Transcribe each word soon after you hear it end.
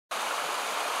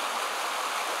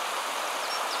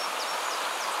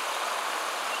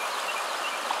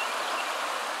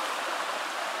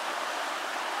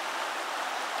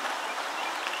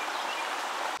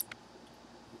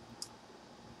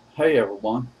Hey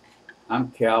everyone,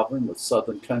 I'm Calvin with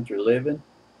Southern Country Living,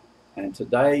 and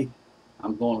today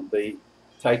I'm going to be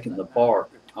taking the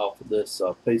bark off of this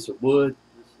piece of wood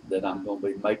that I'm going to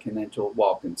be making into a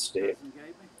walking stick.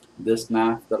 This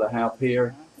knife that I have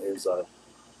here is a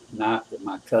knife that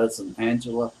my cousin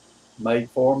Angela made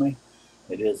for me.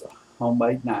 It is a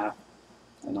homemade knife,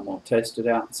 and I'm going to test it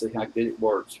out and see how good it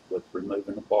works with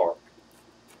removing the bark.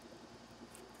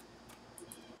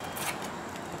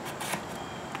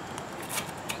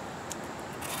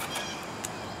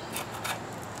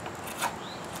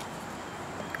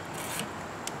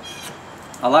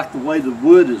 I like the way the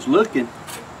wood is looking.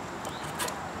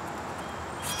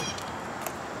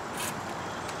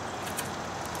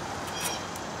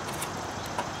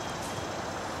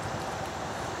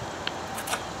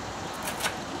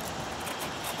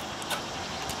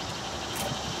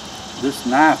 This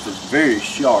knife is very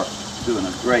sharp, doing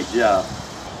a great job.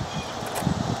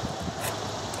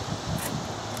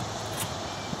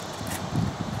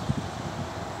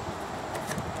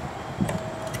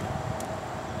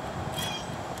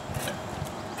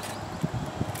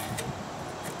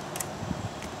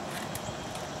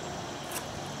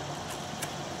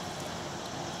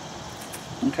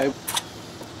 Okay.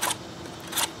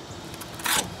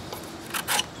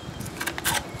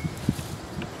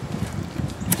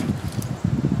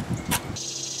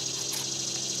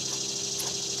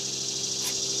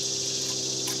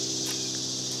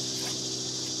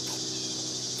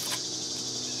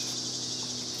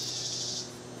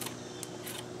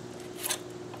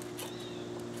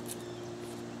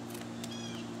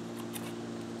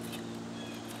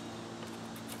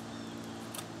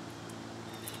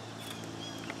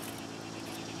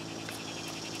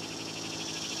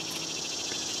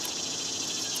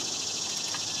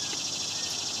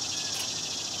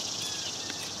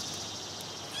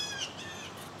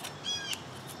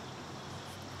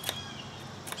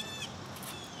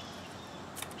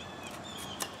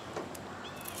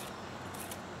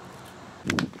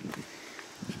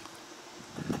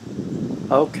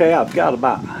 Okay, I've got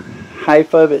about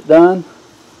half of it done.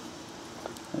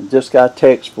 I just got a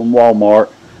text from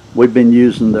Walmart. We've been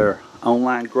using their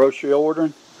online grocery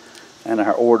ordering, and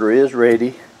our order is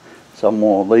ready. So I'm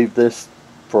going to leave this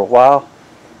for a while,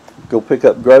 go pick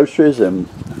up groceries, and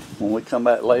when we come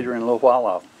back later in a little while,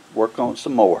 I'll work on it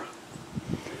some more.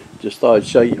 Just thought I'd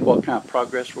show you what kind of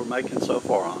progress we're making so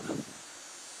far on it.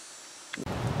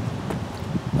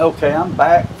 Okay, I'm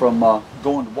back from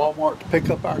going to Walmart to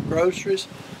pick up our groceries.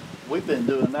 We've been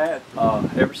doing that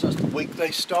ever since the week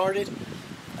they started,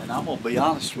 and I'm going to be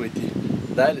honest with you,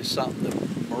 that is something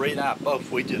that Marie and I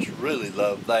both, we just really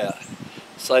love that.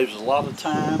 Saves a lot of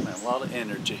time and a lot of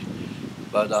energy.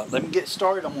 But let me get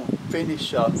started. I'm going to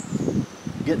finish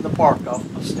getting the bark off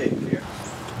my stick here.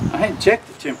 I hadn't checked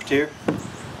the temperature,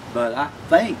 but I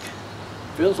think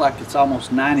it feels like it's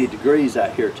almost 90 degrees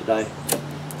out here today.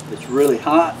 It's really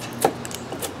hot,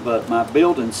 but my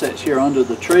building sits here under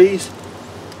the trees,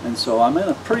 and so I'm in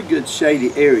a pretty good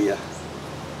shady area,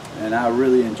 and I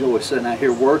really enjoy sitting out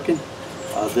here working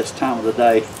this time of the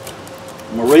day.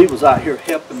 Marie was out here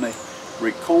helping me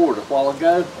record a while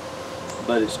ago,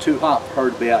 but it's too hot for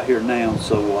her to be out here now,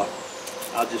 so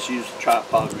I'll just use the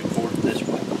tripod and record it this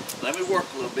way. Let me work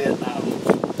a little bit and I'll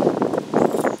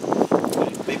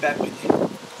be back with you.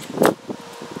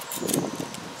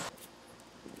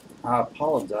 I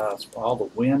apologize for all the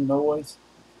wind noise,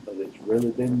 but it's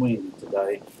really been windy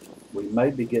today. We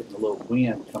may be getting a little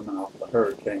wind coming off the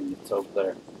hurricane that's over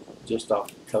there just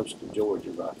off the coast of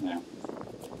Georgia right now.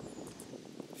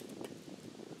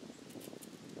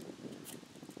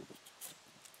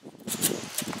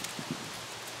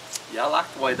 Yeah, I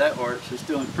like the way that works. It's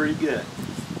doing pretty good.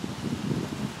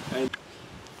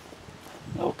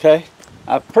 Okay,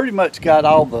 I've pretty much got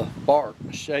all the bark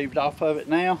shaved off of it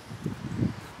now.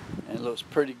 It looks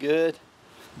pretty good.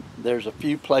 There's a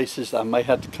few places I may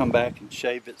have to come back and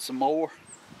shave it some more.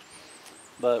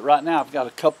 But right now I've got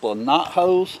a couple of knot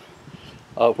holes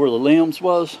where the limbs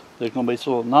was. There's going to be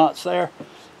some little knots there.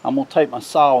 I'm going to take my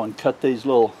saw and cut these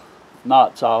little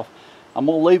knots off. I'm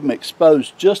going to leave them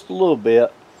exposed just a little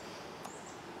bit.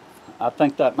 I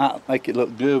think that might make it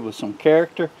look good with some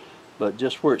character, but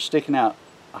just where it's sticking out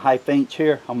a half inch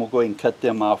here, I'm going to go ahead and cut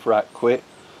them off right quick.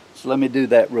 So let me do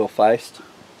that real fast.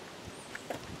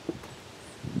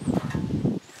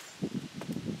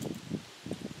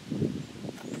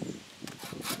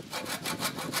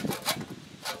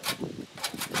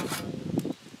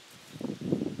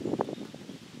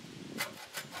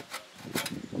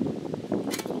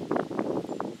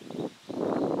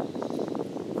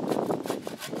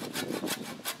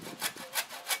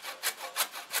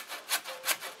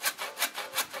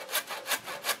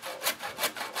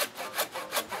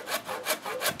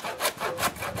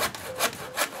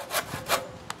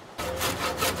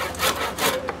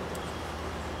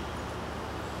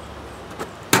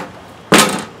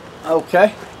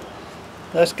 Okay,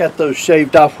 that's got those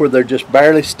shaved off where they're just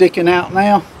barely sticking out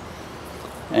now.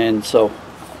 And so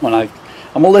when I'm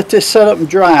gonna let this set up and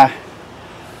dry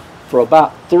for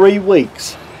about 3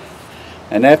 weeks,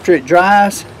 and after it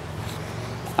dries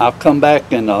I'll come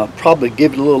back and probably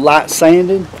give it a little light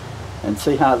sanding and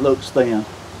see how it looks then.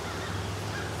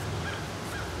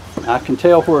 I can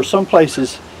tell where some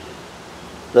places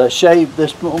the shave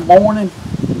this morning,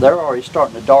 they're already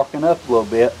starting to darken up a little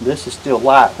bit. This is still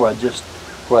light where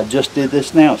I just did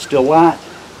this now. It's still light.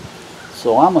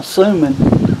 So I'm assuming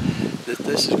that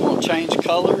this is going to change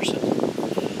colors.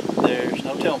 There's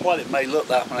no telling what it may look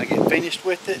like when I get finished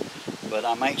with it, but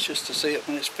I'm anxious to see it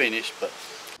when it's finished. But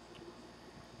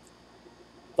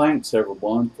thanks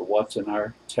everyone for watching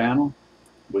our channel.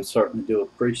 We certainly do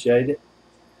appreciate it.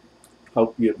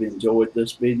 Hope you've enjoyed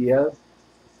this video.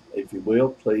 If you will,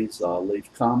 please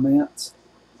leave comments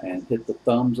and hit the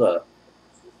thumbs up.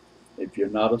 If you're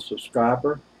not a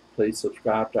subscriber, please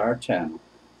subscribe to our channel.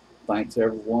 Thanks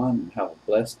everyone, and have a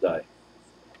blessed day.